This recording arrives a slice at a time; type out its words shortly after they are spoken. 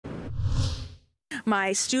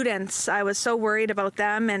my students. I was so worried about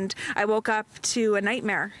them, and I woke up to a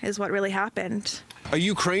nightmare is what really happened. A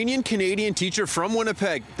Ukrainian-Canadian teacher from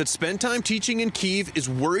Winnipeg that spent time teaching in Kyiv is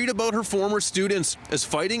worried about her former students as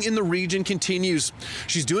fighting in the region continues.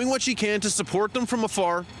 She's doing what she can to support them from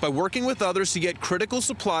afar by working with others to get critical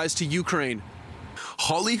supplies to Ukraine.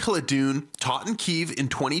 Holly Hladun taught in Kyiv in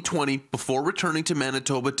 2020 before returning to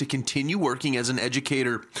Manitoba to continue working as an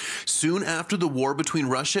educator. Soon after the war between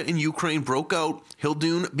Russia and Ukraine broke out,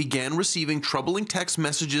 Hladun began receiving troubling text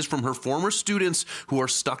messages from her former students who are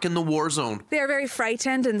stuck in the war zone. They are very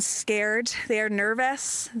frightened and scared. They are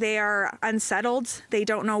nervous. They are unsettled. They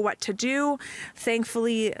don't know what to do.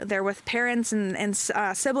 Thankfully, they're with parents and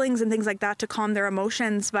siblings and things like that to calm their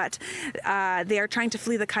emotions, but they are trying to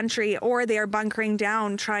flee the country, or they are bunkering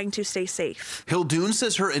down, trying to stay safe. Hladun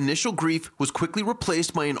says her initial grief was quickly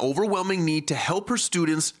replaced by an overwhelming need to help her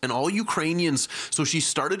students and all Ukrainians, so she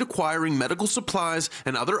started acquiring medical supplies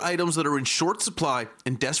and other items that are in short supply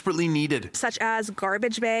and desperately needed. Such as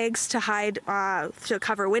garbage bags to hide, to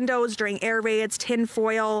cover windows during air raids, tin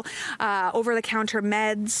foil, over-the-counter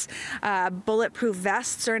meds, bulletproof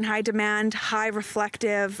vests are in high demand, high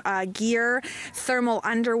reflective gear, thermal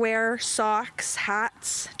underwear, socks,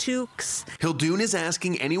 hats, toques. Hladun is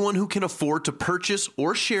asking anyone who can afford to purchase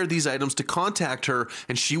or share these items to contact her,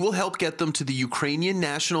 and she will help get them to the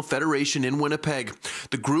Ukrainian-National Federation in Winnipeg.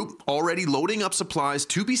 The group already loading up supplies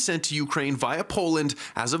to be sent to Ukraine via Poland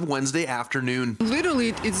as of Wednesday afternoon. Literally,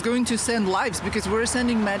 it's going to send lives because we're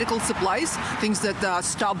sending medical supplies, things that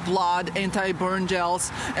stop blood, anti-burn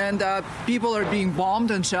gels, and people are being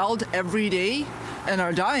bombed and shelled every day and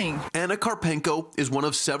are dying. Anna Karpenko is one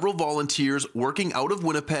of several volunteers working out of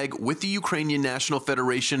Winnipeg with the Ukrainian National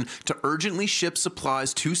Federation to urgently ship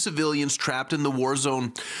supplies to civilians trapped in the war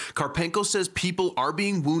zone. Karpenko says people are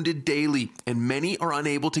being wounded daily and many are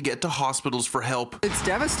unable to get to hospitals for help. It's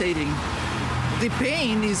devastating. The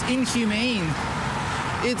pain is inhumane.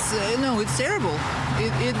 It's terrible.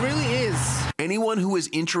 It really is. Anyone who is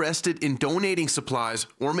interested in donating supplies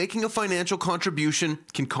or making a financial contribution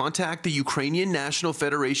can contact the Ukrainian National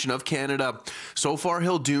Federation of Canada. So far,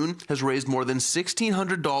 Hladun has raised more than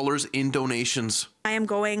 $1,600 in donations. I am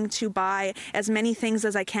going to buy as many things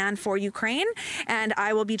as I can for Ukraine, and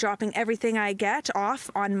I will be dropping everything I get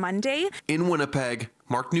off on Monday. In Winnipeg,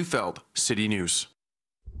 Mark Neufeld, City News.